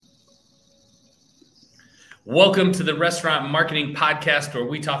Welcome to the Restaurant Marketing Podcast, where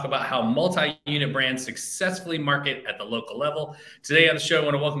we talk about how multi-unit brands successfully market at the local level. Today on the show, I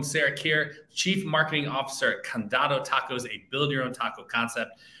want to welcome Sara, Kear, Chief Marketing Officer at Condado Tacos, a build-your-own taco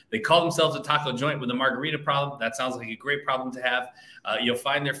concept. They call themselves a taco joint with a margarita problem. That sounds like a great problem to have. You'll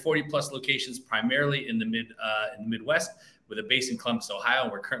find their 40-plus locations primarily in the Midwest, with a base in Columbus, Ohio.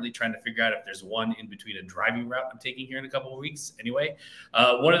 And we're currently trying to figure out if there's one in between a driving route I'm taking here in a couple of weeks. Anyway,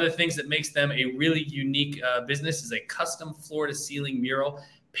 one of the things that makes them a really unique business is a custom floor-to-ceiling mural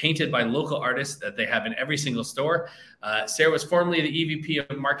painted by local artists that they have in every single store. Sara was formerly the EVP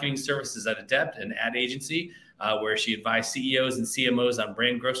of Marketing Services at Adept, an ad agency, where she advised CEOs and CMOs on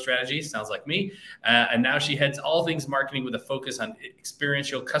brand growth strategies. Sounds like me. And now she heads all things marketing with a focus on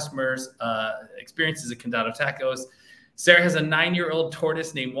experiential customers, experiences at Condado Tacos. Sara has a 9-year-old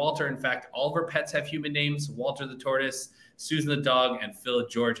tortoise named Walter. In fact, all of her pets have human names: Walter the tortoise, Susan the dog, and Phil,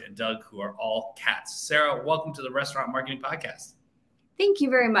 George, and Doug, who are all cats. Sara, welcome to the Restaurant Marketing Podcast. Thank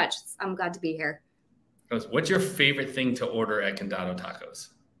you very much. I'm glad to be here. What's your favorite thing to order at Condado Tacos?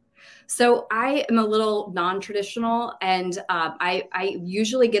 So I am a little non-traditional, and I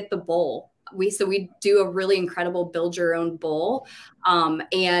usually get the bowl. We do a really incredible build your own bowl.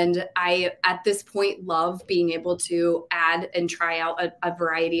 And I, at this point, love being able to add and try out a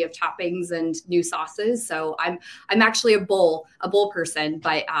variety of toppings and new sauces. So I'm actually a bowl person,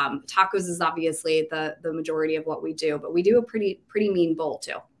 but tacos is obviously the majority of what we do, but we do a pretty mean bowl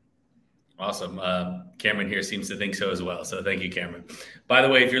too. Awesome. Cameron here seems to think so as well. So thank you, Cameron. By the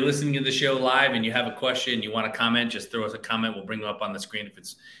way, if you're listening to the show live and you have a question, you want to comment, just throw us a comment. We'll bring them up on the screen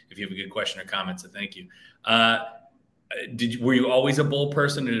if you have a good question or comment. So thank you. Were you always a bowl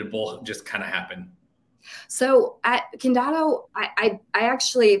person, or did a bowl just kind of happen? So at Condado, I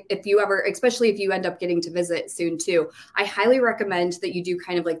actually, especially if you end up getting to visit soon too, I highly recommend that you do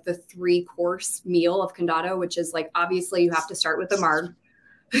kind of like the 3-course meal of Condado, which is like, obviously you have to start with the marg.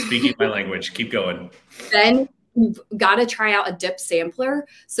 Speaking my language, keep going. Then you've got to try out a dip sampler.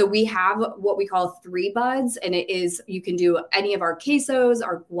 So we have what we call 3 buds, and you can do any of our quesos,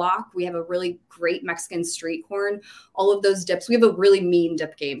 our guac. We have a really great Mexican street corn, all of those dips. We have a really mean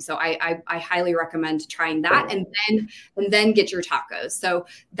dip game. So I highly recommend trying that, and then get your tacos. So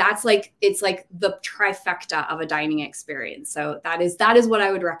it's like the trifecta of a dining experience. So that is what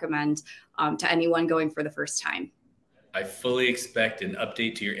I would recommend to anyone going for the first time. I fully expect an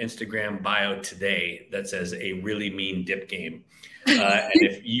update to your Instagram bio today that says a really mean dip game. And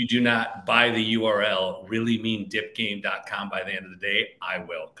if you do not buy the URL reallymeandipgame.com by the end of the day, I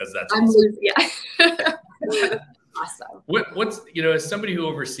will, because that's awesome. Yeah. Awesome. What's as somebody who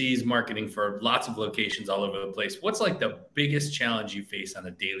oversees marketing for lots of locations all over the place, what's like the biggest challenge you face on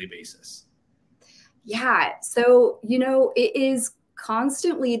a daily basis? Yeah. So, it is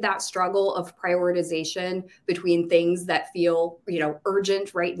constantly that struggle of prioritization between things that feel,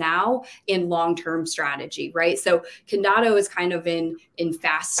 urgent right now and long-term strategy, right? So Condado is kind of in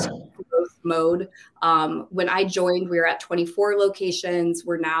fast growth mode. When I joined, we were at 24 locations.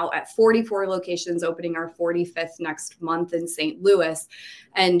 We're now at 44 locations, opening our 45th next month in St. Louis.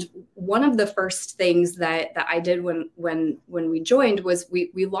 And one of the first things that I did when we joined was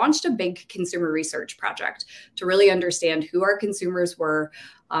we launched a big consumer research project to really understand who our consumers were,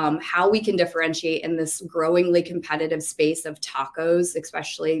 how we can differentiate in this growingly competitive space of tacos,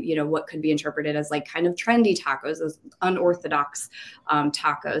 especially, what could be interpreted as like kind of trendy tacos, as unorthodox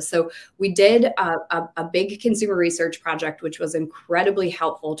tacos. So we did a big consumer research project, which was incredibly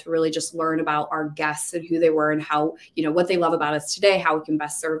helpful to really just learn about our guests and who they were and how, what they love about us today, how we can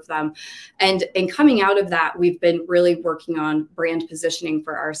best serve them. And coming out of that, we've been really working on brand positioning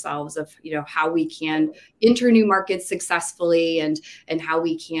for ourselves of, how we can enter new markets successfully and how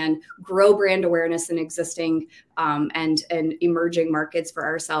we can grow brand awareness in existing and emerging markets for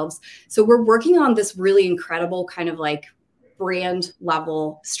ourselves. So we're working on this really incredible kind of like brand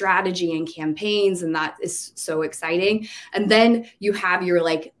level strategy and campaigns, and that is so exciting. And then you have your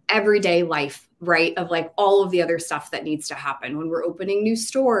like everyday life, right, of like all of the other stuff that needs to happen when we're opening new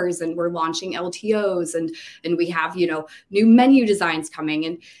stores and we're launching LTOs and we have, new menu designs coming.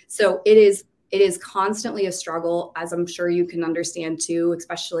 And so it is constantly a struggle, as I'm sure you can understand too,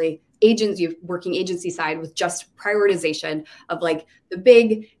 especially working agency side, with just prioritization of like the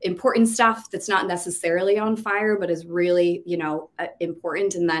big important stuff that's not necessarily on fire, but is really,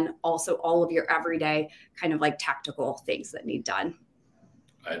 important. And then also all of your everyday kind of like tactical things that need done.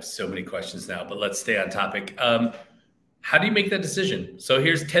 I have so many questions now, but let's stay on topic. How do you make that decision? So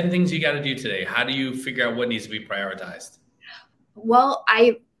here's 10 things you got to do today. How do you figure out what needs to be prioritized? Well,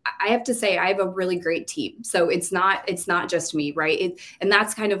 I have to say I have a really great team. So it's not just me, right? And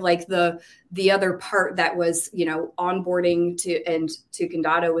that's kind of like the the other part that was, onboarding to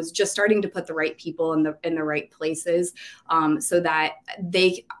Condado was just starting to put the right people in the right places, so that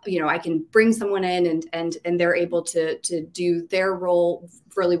they, I can bring someone in and they're able to do their role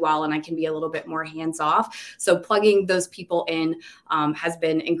really well, and I can be a little bit more hands off. So plugging those people in has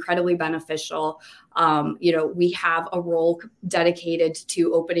been incredibly beneficial. We have a role dedicated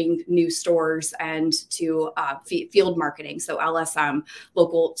to opening new stores and to field marketing. So LSM,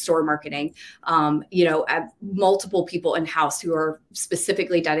 local store marketing, multiple people in-house who are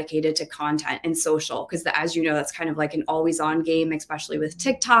specifically dedicated to content and social. Because as you know, that's kind of like an always on game, especially with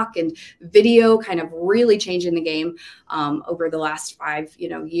TikTok and video kind of really changing the game over the last 5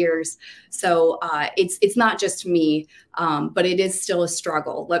 years. So it's not just me, but it is still a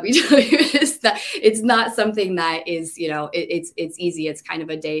struggle. Let me tell you, is that it's not something that is, it's easy. It's kind of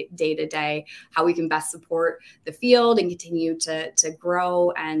a day to day, how we can best support the field and continue to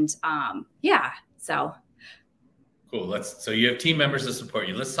grow. And so. Cool. So you have team members to support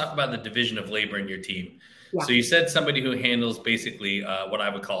you. Let's talk about the division of labor in your team. Yeah. So you said somebody who handles basically what I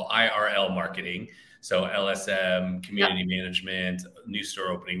would call IRL marketing. So LSM, community management, new store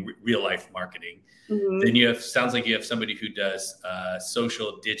opening, real life marketing. Mm-hmm. Then sounds like you have somebody who does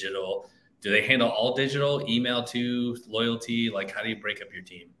social, digital. Do they handle all digital, email too, loyalty? Like, how do you break up your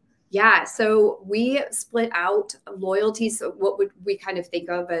team? Yeah, so we split out loyalty. So what would we kind of think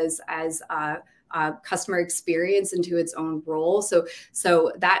of as customer experience into its own role.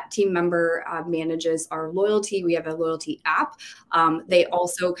 So that team member manages our loyalty. We have a loyalty app. They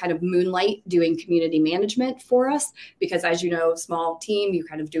also kind of moonlight doing community management for us because, as you know, small team, you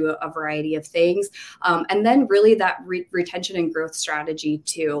kind of do a variety of things. And then really that retention and growth strategy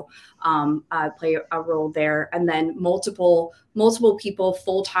too play a role there. And then multiple people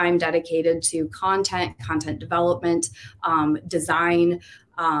full-time dedicated to content development, design.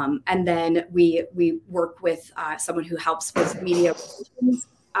 And then we work with someone who helps with media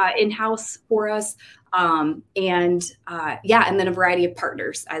in-house for us. And then a variety of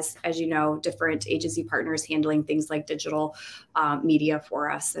partners, as you know, different agency partners handling things like digital media for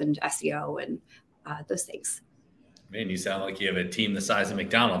us and SEO and those things. Man, you sound like you have a team the size of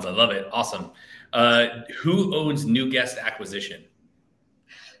McDonald's. I love it. Awesome. Who owns new guest acquisition?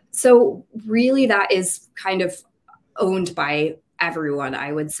 So really that is kind of owned by everyone,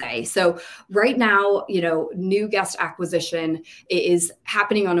 I would say. So right now, new guest acquisition is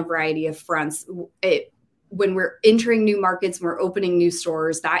happening on a variety of fronts. When we're entering new markets, we're opening new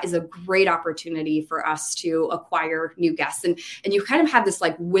stores, that is a great opportunity for us to acquire new guests. And you kind of have this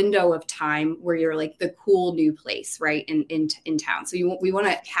like window of time where you're like the cool new place, right, in town. So we want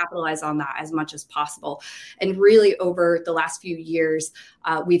to capitalize on that as much as possible. And really over the last few years,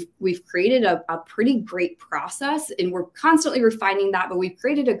 we've created a pretty great process, and we're constantly refining that, but we've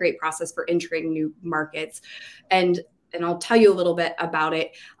created a great process for entering new markets. And I'll tell you a little bit about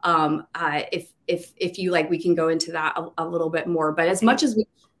it. If you like, we can go into that a little bit more, but as much as we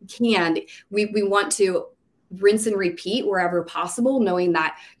can, we want to rinse and repeat wherever possible, knowing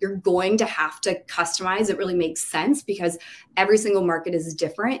that you're going to have to customize. It really makes sense because every single market is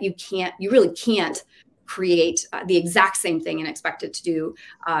different. You really can't create the exact same thing and expect it to do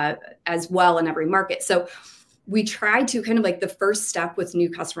as well in every market. So we try to kind of like the first step with new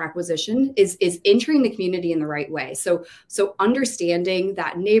customer acquisition is entering the community in the right way. So understanding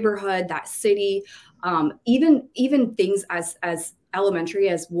that neighborhood, that city, even things as elementary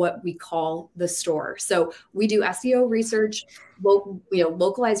as what we call the store. So we do SEO research,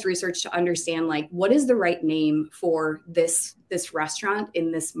 localized research to understand like what is the right name for this restaurant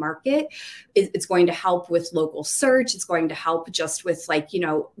in this market. It's going to help with local search. It's going to help just with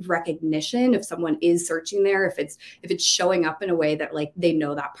recognition if someone is searching there, if it's showing up in a way that like they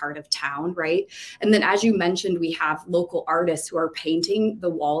know that part of town, right? And then as you mentioned, we have local artists who are painting the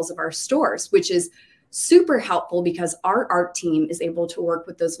walls of our stores, which is super helpful because our art team is able to work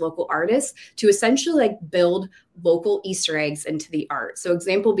with those local artists to essentially like build local Easter eggs into the art. So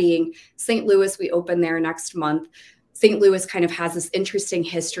example being St. Louis, we open there next month. St. Louis kind of has this interesting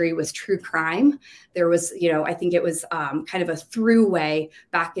history with true crime. There was, I think it was kind of a throughway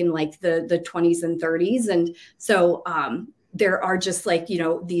back in like the 20s and 30s. And so there are just like,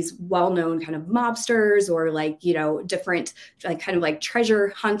 these well-known kind of mobsters or like, different like kind of like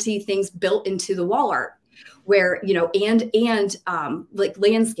treasure hunty things built into the wall art where, and like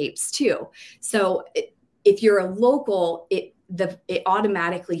landscapes too. So if you're a local, it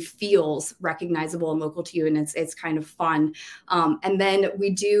automatically feels recognizable and local to you, and it's kind of fun. And then we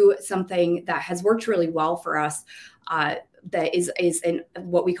do something that has worked really well for us. that is in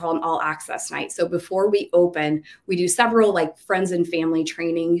what we call an all access night. So before we open, we do several like friends and family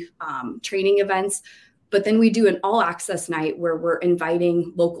training events. But then we do an all access night where we're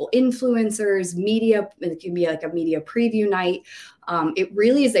inviting local influencers, media. It can be like a media preview night. It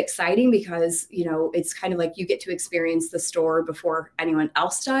really is exciting because, it's kind of like you get to experience the store before anyone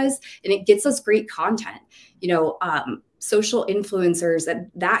else does. And it gets us great content. Social influencers,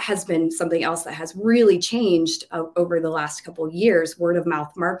 that has been something else that has really changed over the last couple of years. Word of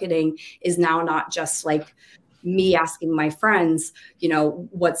mouth marketing is now not just like me asking my friends,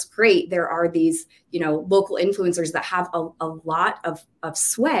 what's great. There are these, local influencers that have a lot of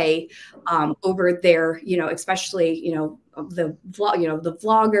sway over their, especially, the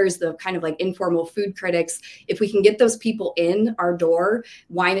vloggers, the kind of like informal food critics. If we can get those people in our door,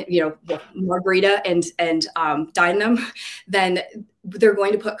 wine, margarita and dine them, then they're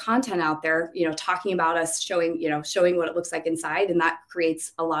going to put content out there, talking about us, showing what it looks like inside. And that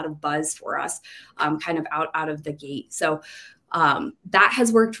creates a lot of buzz for us, kind of out of the gate. So that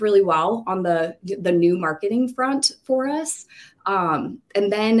has worked really well on the new marketing front for us. And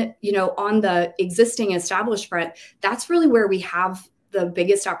then, on the existing established front, that's really where we have the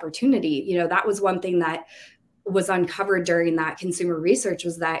biggest opportunity. That was one thing that was uncovered during that consumer research,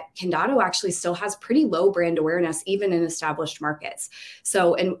 was that Condado actually still has pretty low brand awareness, even in established markets.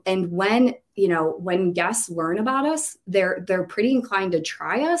 So, and when guests learn about us, they're pretty inclined to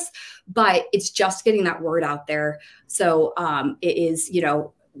try us, but it's just getting that word out there. So it is,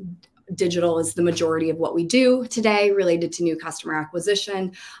 digital is the majority of what we do today related to new customer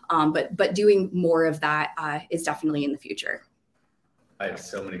acquisition. But doing more of that is definitely in the future. I have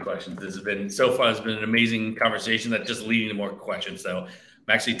so many questions. This has been, so far, it's been an amazing conversation that's just leading to more questions. So I'm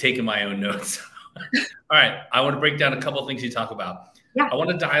actually taking my own notes. All right. I want to break down a couple of things you talk about. Yeah. I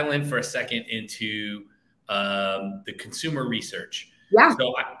want to dial in for a second into the consumer research. Yeah.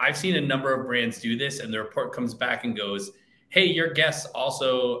 So I've seen a number of brands do this, and the report comes back and goes, hey, your guests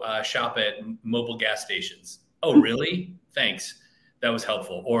also shop at mobile gas stations. Oh, really? Thanks. That was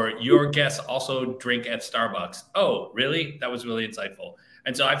helpful. Or your guests also drink at Starbucks. Oh, really? That was really insightful.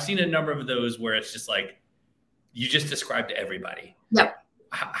 And so I've seen a number of those where it's just like, you just described to everybody. Yep.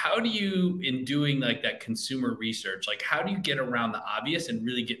 How do you, in doing like that consumer research, like how do you get around the obvious and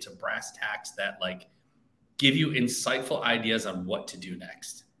really get to brass tacks that like give you insightful ideas on what to do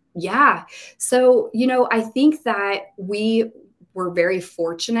next? Yeah. So, I think that we were very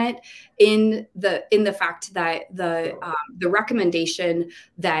fortunate in the fact that the recommendation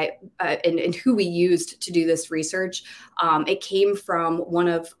that and who we used to do this research, it came from one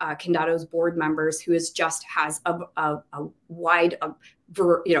of Condado's board members who has a wide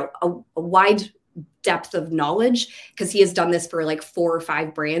depth of knowledge, because he has done this for like 4 or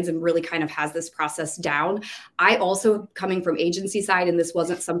 5 brands and really kind of has this process down. I also, coming from agency side, and this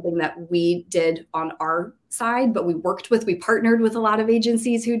wasn't something that we did on our side, but we partnered with a lot of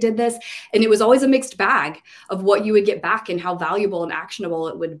agencies who did this. And it was always a mixed bag of what you would get back and how valuable and actionable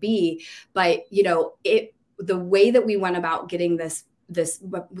it would be. But, the way that we went about getting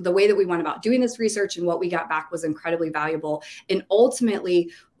the way that we went about doing this research and what we got back was incredibly valuable. And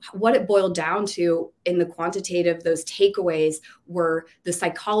ultimately, what it boiled down to in the quantitative, those takeaways were the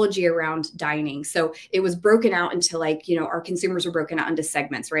psychology around dining. So it was broken out into our consumers were broken out into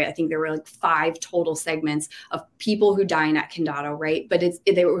segments, right? I think there were like 5 total segments of people who dine at Condado, right? But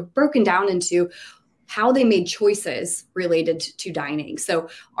they were broken down into how they made choices related to dining. So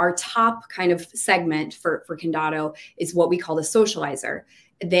our top kind of segment for Condado is what we call the socializer.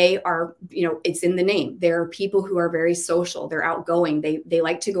 They are, it's in the name. There are people who are very social. They're outgoing. They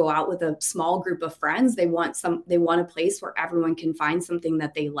like to go out with a small group of friends. They want a place where everyone can find something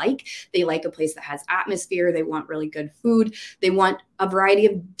that they like. They like a place that has atmosphere. They want really good food. They want a variety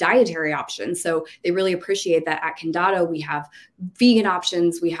of dietary options. So they really appreciate that at Condado we have vegan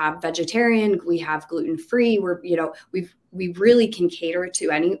options, we have vegetarian, we have gluten-free. We really can cater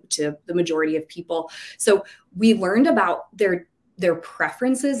to the majority of people. So we learned about their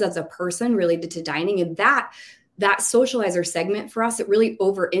preferences as a person related to dining, and that socializer segment for us, it really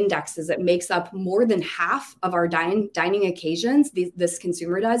over indexes. It makes up more than half of our dining occasions. This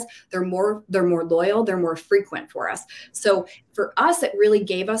consumer does. They're more loyal. They're more frequent for us. So for us, it really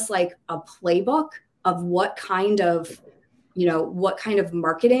gave us like a playbook of what kind of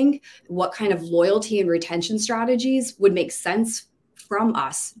marketing, what kind of loyalty and retention strategies would make sense from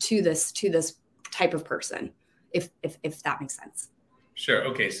us to this type of person, if that makes sense. Sure.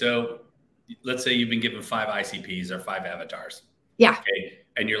 Okay. So let's say you've been given 5 ICPs or 5 avatars. Yeah. Okay.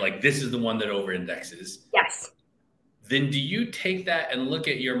 And you're like, this is the one that over indexes. Yes. then do you take that and look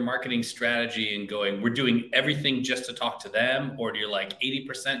at your marketing strategy and going, we're doing everything just to talk to them? Or do you like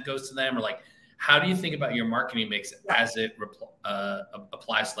 80% goes to them? Or like, how do you think about your marketing mix as it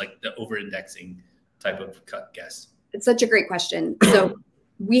applies to like the over-indexing type of guest? It's such a great question. So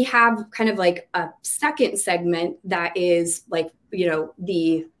we have kind of like a second segment that is like,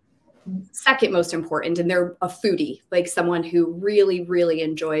 the second most important, and they're a foodie, like someone who really, really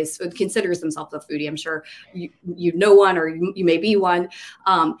considers themselves a foodie. I'm sure you know one, or you may be one.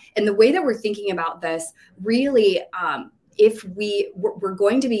 And the way that we're thinking about this really, if we're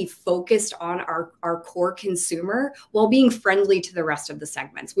going to be focused on our core consumer while being friendly to the rest of the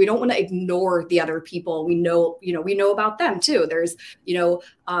segments. We don't want to ignore the other people. We know about them too. There's,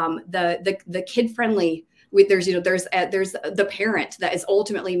 the kid friendly. There's the parent that is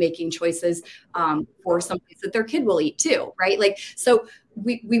ultimately making choices for something that their kid will eat too, right? Like, so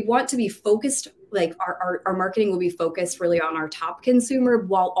we want to be focused, like our marketing will be focused really on our top consumer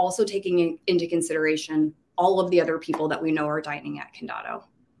while also taking into consideration all of the other people that we know are dining at Condado.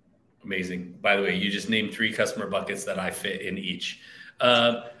 Amazing. By the way, you just named 3 customer buckets that I fit in each.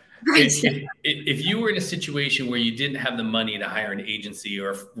 Right. If you were in a situation where you didn't have the money to hire an agency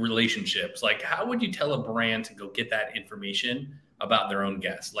or relationships, like how would you tell a brand to go get that information about their own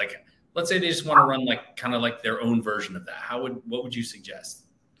guests? Like, let's say they just want to run like kind of like their own version of that. What would you suggest?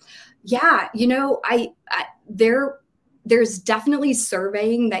 Yeah, there's definitely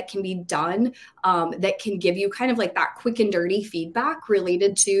surveying that can be done that can give you kind of like that quick and dirty feedback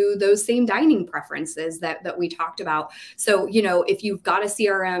related to those same dining preferences that we talked about. So, if you've got a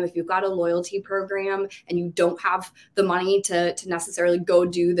CRM, if you've got a loyalty program and you don't have the money to necessarily go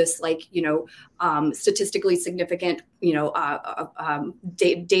do this, like, statistically significant,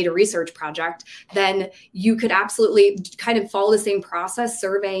 data research project, then you could absolutely kind of follow the same process,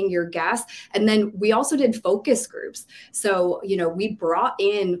 surveying your guests. And then we also did focus groups. So, we brought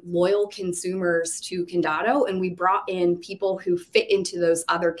in loyal consumers to Condado, and we brought in people who fit into those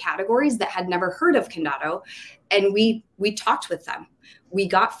other categories that had never heard of Condado. And we talked with them. We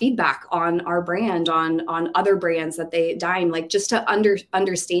got feedback on our brand, on other brands that they dine, like just to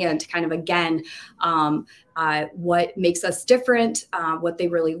understand kind of, again, what makes us different, what they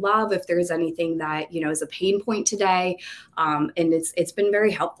really love, if there's anything that, is a pain point today. And it's been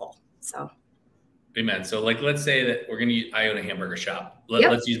very helpful. So. Amen. So like, let's say that I own a hamburger shop.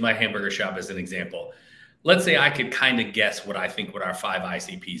 Yep. Let's use my hamburger shop as an example. Let's say I could kind of guess what I think what our 5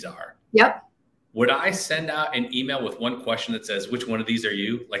 ICPs are. Yep. Would I send out an email with one question that says, which one of these are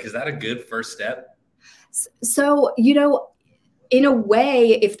you? Like, is that a good first step? So, in a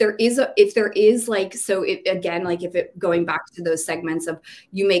way, if there is like, so it, again, like if it going back to those segments of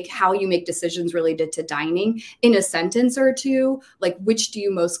how you make decisions related to dining in a sentence or two, like which do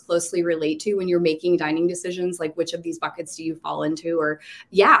you most closely relate to when you're making dining decisions? Like which of these buckets do you fall into? Or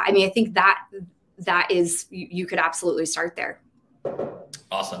yeah, I mean, I think that is, you could absolutely start there.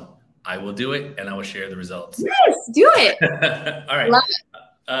 Awesome. I will do it and I will share the results. Yes, do it. All right. Love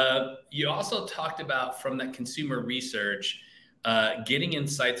it. You also talked about, from that consumer research, getting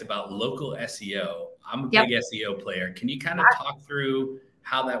insights about local SEO. I'm a big SEO player. Can you kind of talk through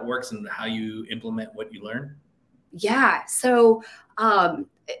how that works and how you implement what you learn? Yeah. So,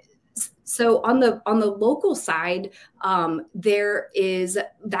 so on the local side, there is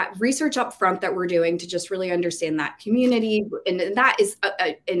that research up front that we're doing to just really understand that community, and that is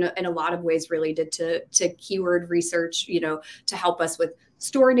in a lot of ways related to keyword research. To help us with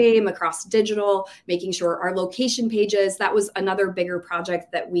store name across digital, making sure our location pages. That was another bigger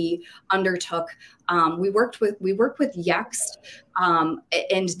project that we undertook. We worked with Yext,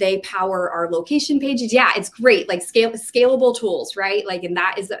 and they power our location pages. Yeah, it's great, like scalable tools, right? Like, and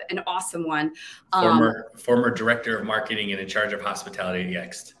that is an awesome one. Former director of marketing and in charge of hospitality at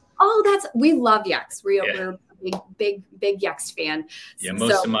Yext. Oh, we love Yext. We're a big Yext fan. Yeah,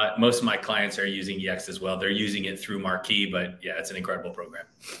 most of my clients are using Yext as well. They're using it through Marquee, but yeah, it's an incredible program.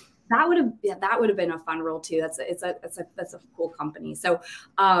 That would have been a fun role too. That's a cool company. So,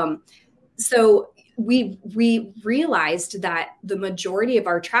 so we realized that the majority of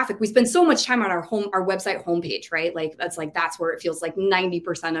our traffic, we spend so much time on our website homepage, right? Like that's where it feels like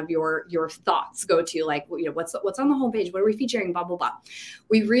 90% of your thoughts go to, like, what's on the homepage, what are we featuring, blah blah blah.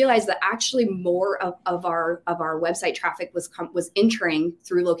 We realized that actually more of our website traffic was entering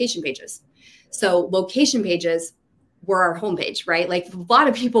through location pages. So location pages were our homepage, right? Like a lot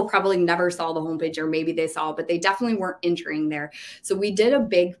of people probably never saw the homepage, or maybe they saw, but they definitely weren't entering there. So we did a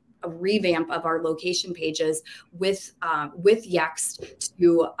revamp of our location pages with Yext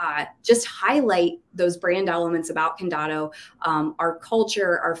to just highlight those brand elements about Condado, our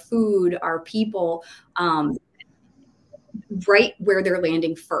culture, our food, our people. right where they're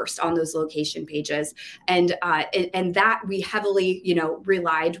landing first on those location pages. And that we heavily,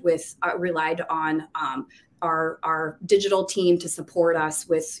 relied on our digital team to support us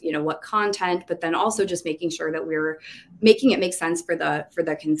with, what content, but then also just making sure that we're making it make sense for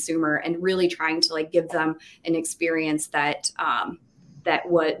the consumer, and really trying to like give them an experience that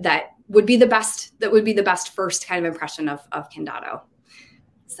would be the best first kind of impression of Condado.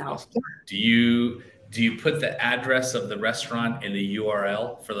 So awesome. Yeah. Do you put the address of the restaurant in the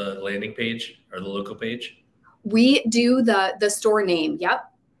URL for the landing page or the local page? We do the store name.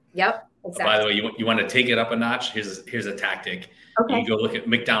 Yep. Exactly. By the way, you want to take it up a notch? Here's a tactic. Okay. You go look at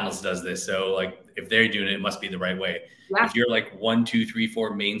McDonald's does this. So like if they're doing it, it must be the right way. Yeah. If you're like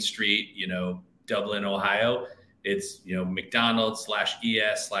 1-2-3-4 Main Street, Dublin, Ohio, it's McDonald's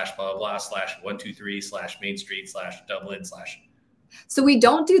 /ES /blah blah blah /123 /Main Street /Dublin /. So we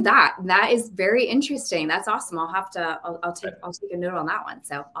don't do that. That is very interesting. That's awesome. I'll take a note on that one.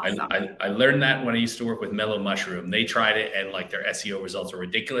 So awesome. I learned that when I used to work with Mellow Mushroom. They tried it and like their SEO results were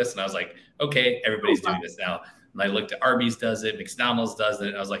ridiculous. And I was like, okay, everybody's doing this now. And I looked at Arby's does it, McDonald's does it.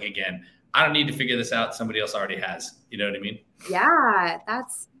 And I was like, again, I don't need to figure this out. Somebody else already has. You know what I mean? Yeah,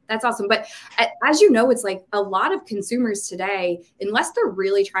 that's awesome. But as you know, it's like a lot of consumers today, unless they're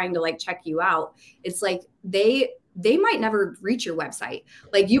really trying to like check you out, it's like they might never reach your website.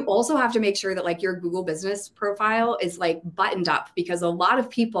 Like you also have to make sure that like your Google business profile is like buttoned up, because a lot of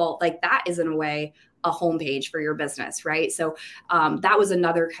people like that is in a way a homepage for your business, right? So that was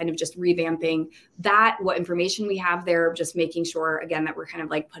another kind of just revamping that, what information we have there, just making sure again that we're kind of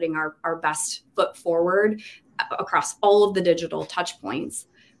like putting our best foot forward across all of the digital touch points,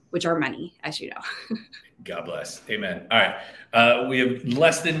 which are many, as you know. God bless. Amen. All right. We have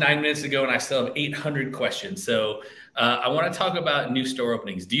less than 9 minutes to go, and I still have 800 questions. So I want to talk about new store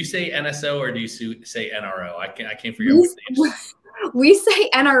openings. Do you say NSO or do you say NRO? I can't figure out what the we say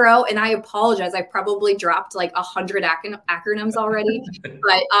NRO, and I apologize. I probably dropped like 100 acronyms already,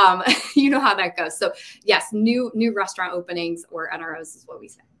 but you know how that goes. So yes, new restaurant openings, or NROs is what we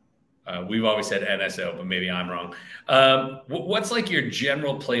say. We've always said NSO, but maybe I'm wrong. What's like your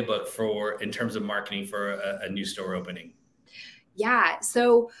general playbook in terms of marketing for a new store opening? Yeah.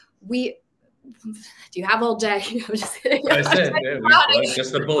 So do you have all day? I'm just kidding. I said,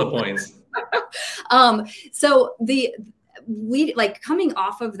 just the bullet points. So we like coming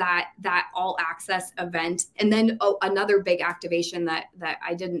off of that all access event, and then another big activation that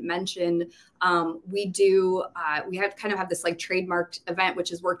I didn't mention. We have this like trademarked event, which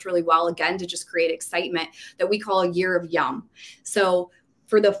has worked really well again to just create excitement, that we call a Year of Yum. So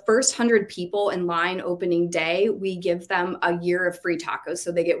for the first 100 people in line opening day, we give them a year of free tacos. So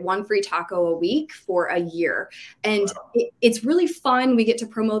they get one free taco a week for a year. And wow. It's really fun. We get to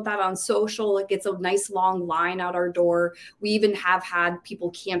promote that on social. It gets a nice long line out our door. We even have had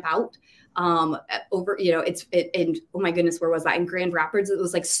people camp out over, and oh my goodness, where was that? In Grand Rapids, it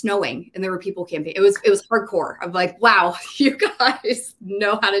was like snowing and there were people camping. It was hardcore. I'm like, wow, you guys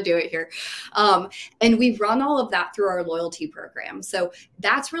know how to do it here. And we run all of that through our loyalty program. So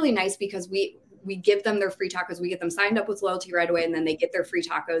that's really nice, because we give them their free tacos. We get them signed up with loyalty right away, and then they get their free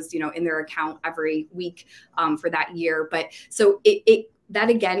tacos, in their account every week for that year. But so that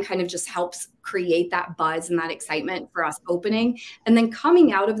again kind of just helps create that buzz and that excitement for us opening. And then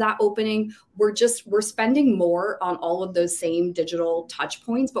coming out of that opening, we're spending more on all of those same digital touch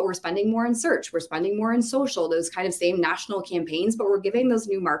points, but we're spending more in search. We're spending more in social, those kind of same national campaigns, but we're giving those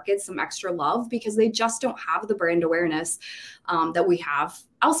new markets some extra love because they just don't have the brand awareness that we have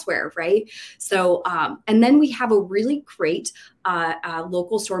elsewhere, right? So, and then we have a really great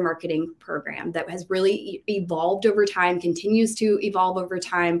local store marketing program that has really evolved over time, continues to evolve over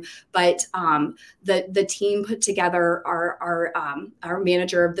time. But the team put together, our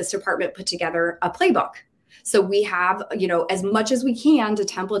manager of this department put together a playbook. So we have, as much as we can to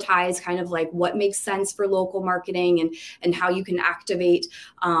templatize kind of like what makes sense for local marketing and how you can activate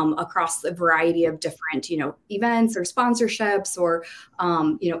across a variety of different, events or sponsorships or,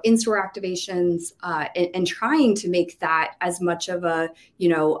 in-store activations and trying to make that as much of a,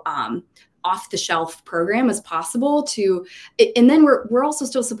 off the shelf program as possible and then we're also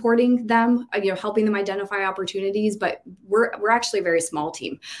still supporting them, helping them identify opportunities, but we're actually a very small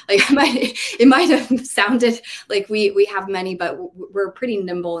team. Like it might have sounded like we have many, but we're a pretty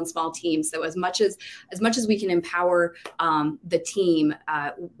nimble and small team. So as much as we can empower the team,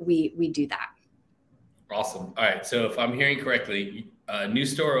 we do that. Awesome. All right. So if I'm hearing correctly, new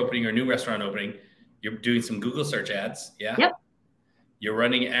store opening or new restaurant opening, you're doing some Google search ads. Yeah. Yep. You're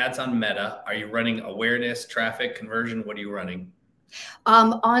running ads on Meta. Are you running awareness, traffic, conversion? What are you running?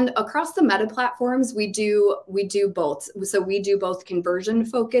 On across the Meta platforms, we do both. So we do both conversion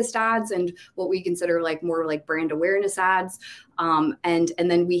focused ads and what we consider like more like brand awareness ads. And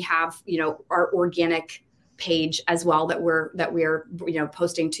then we have, our organic page as well that we're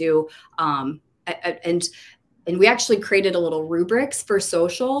posting to. And we actually created a little rubrics for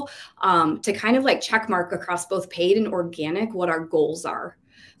social to kind of like check mark across both paid and organic what our goals are.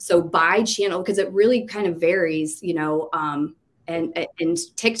 So by channel, because it really kind of varies, and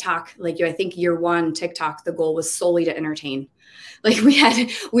TikTok, like I think year one TikTok, the goal was solely to entertain. Like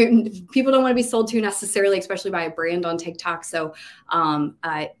people don't want to be sold to necessarily, especially by a brand on TikTok. So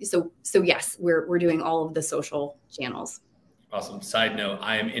yes, we're doing all of the social channels. Awesome. Side note,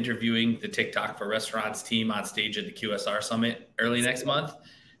 I am interviewing the TikTok for Restaurants team on stage at the QSR Summit early next month.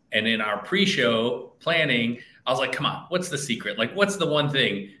 And in our pre-show planning, I was like, come on, what's the secret? Like, what's the one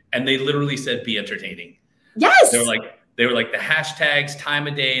thing? And they literally said, be entertaining. Yes. They were like the hashtags, time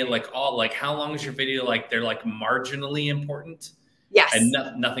of day, like how long is your video? Like they're like marginally important. Yes. And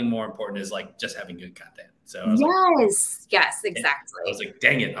nothing more important is like just having good content. So I was yes, exactly. I was like,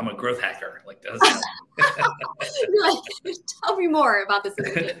 dang it, I'm a growth hacker. Like, you're like, tell me more about this.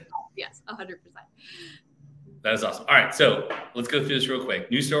 Yes, 100%. That is awesome. All right, so let's go through this real quick.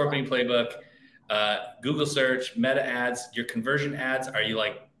 New store opening playbook, Google search, Meta ads, your conversion ads. Are you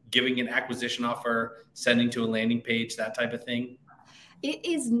like giving an acquisition offer, sending to a landing page, that type of thing? It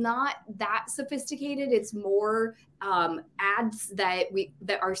is not that sophisticated. It's more ads that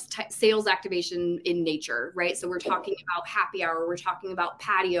are sales activation in nature, right? So we're talking about happy hour, we're talking about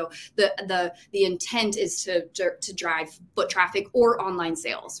patio. The intent is to drive foot traffic or online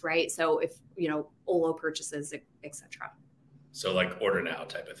sales, right? So if Olo purchases, etc. So like order now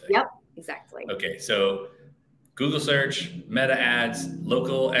type of thing. Yep, exactly. Okay, so Google search, Meta ads,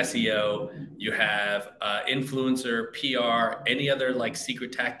 local SEO. You have influencer, PR. Any other like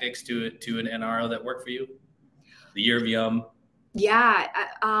secret tactics to an NRO that work for you? The year of Yum. Yeah,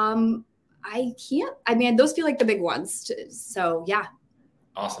 I can't. I mean, those feel like the big ones. So yeah.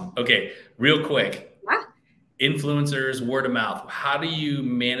 Awesome. Okay, real quick. Yeah. Influencers, word of mouth. How do you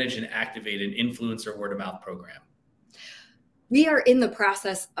manage and activate an influencer word of mouth program? We are in the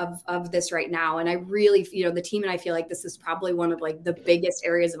process of this right now. And I really, the team and I feel like this is probably one of like the biggest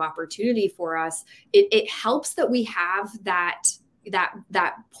areas of opportunity for us. It helps that we have that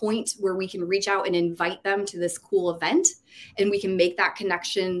point where we can reach out and invite them to this cool event and we can make that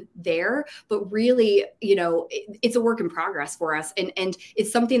connection there. But really, it's a work in progress for us. And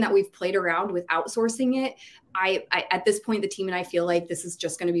it's something that we've played around with outsourcing it. I at this point, the team and I feel like this is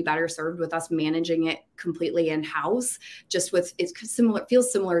just going to be better served with us managing it completely in-house, just with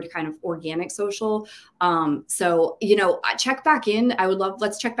feels similar to kind of organic social. So, check back in.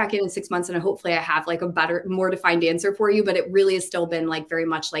 Let's check back in 6 months. And hopefully I have like a better, more defined answer for you, but it really has still been like very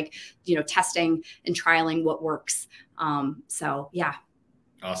much like, testing and trialing what works. So yeah.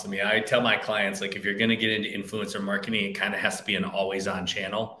 Awesome. Yeah. I tell my clients, like, if you're going to get into influencer marketing, it kind of has to be an always on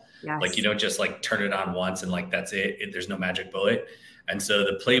channel. Yes. Like, you don't just like turn it on once and like, that's it. There's no magic bullet. And so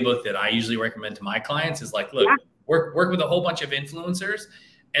the playbook that I usually recommend to my clients is like, look, work with a whole bunch of influencers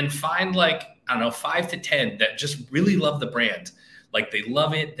and find like, I don't know, 5 to 10 that just really love the brand. Like they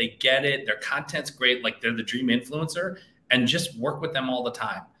love it. They get it. Their content's great. Like they're the dream influencer, and just work with them all the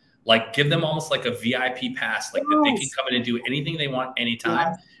time. Like give them almost like a VIP pass, like that they can come in and do anything they want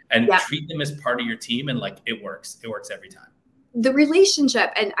anytime and treat them as part of your team. And like, it works. It works every time. The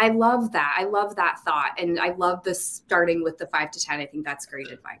relationship. And I love that. I love that thought. And I love this starting with the 5 to 10. I think that's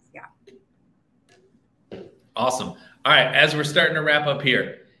great advice. Yeah. Awesome. All right. As we're starting to wrap up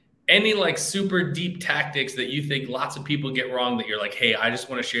here, any like super deep tactics that you think lots of people get wrong that you're like, hey, I just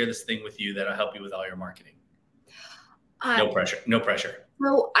want to share this thing with you that'll help you with all your marketing? No pressure. No pressure.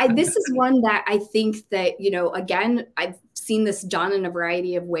 So this is one that I think that, again, I've seen this done in a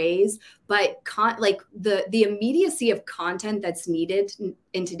variety of ways, but the immediacy of content that's needed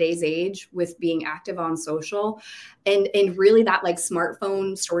in today's age with being active on social and really that like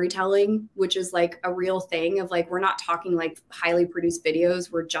smartphone storytelling, which is like a real thing of like, we're not talking like highly produced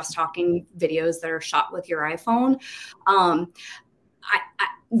videos. We're just talking videos that are shot with your iPhone.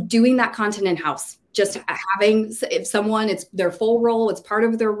 Doing that content in-house. Just having, if someone, it's their full role, it's part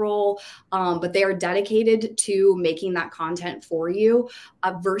of their role, but they are dedicated to making that content for you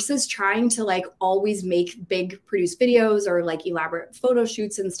versus trying to like always make big produced videos or like elaborate photo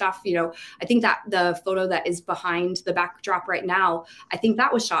shoots and stuff. I think that the photo that is behind the backdrop right now, I think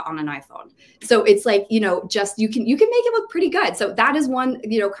that was shot on an iPhone. So it's like, just you can make it look pretty good. So that is one,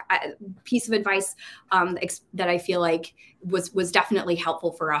 piece of advice that I feel like was definitely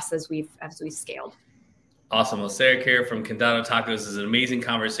helpful for us as we've scaled. Awesome. Well, Sara Kear from Condado Tacos is an amazing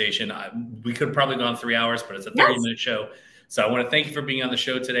conversation. We could have probably gone 3 hours, but it's a 30-minute show. So I want to thank you for being on the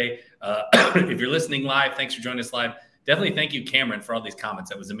show today. If you're listening live, thanks for joining us live. Definitely thank you, Cameron, for all these comments.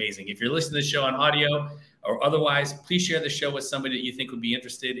 That was amazing. If you're listening to the show on audio or otherwise, please share the show with somebody that you think would be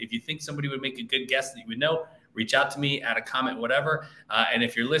interested. If you think somebody would make a good guest that you would know, reach out to me, add a comment, whatever. And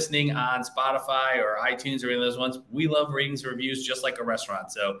if you're listening on Spotify or iTunes or any of those ones, we love ratings and reviews just like a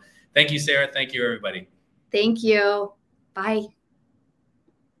restaurant. So thank you, Sara. Thank you, everybody. Thank you. Bye.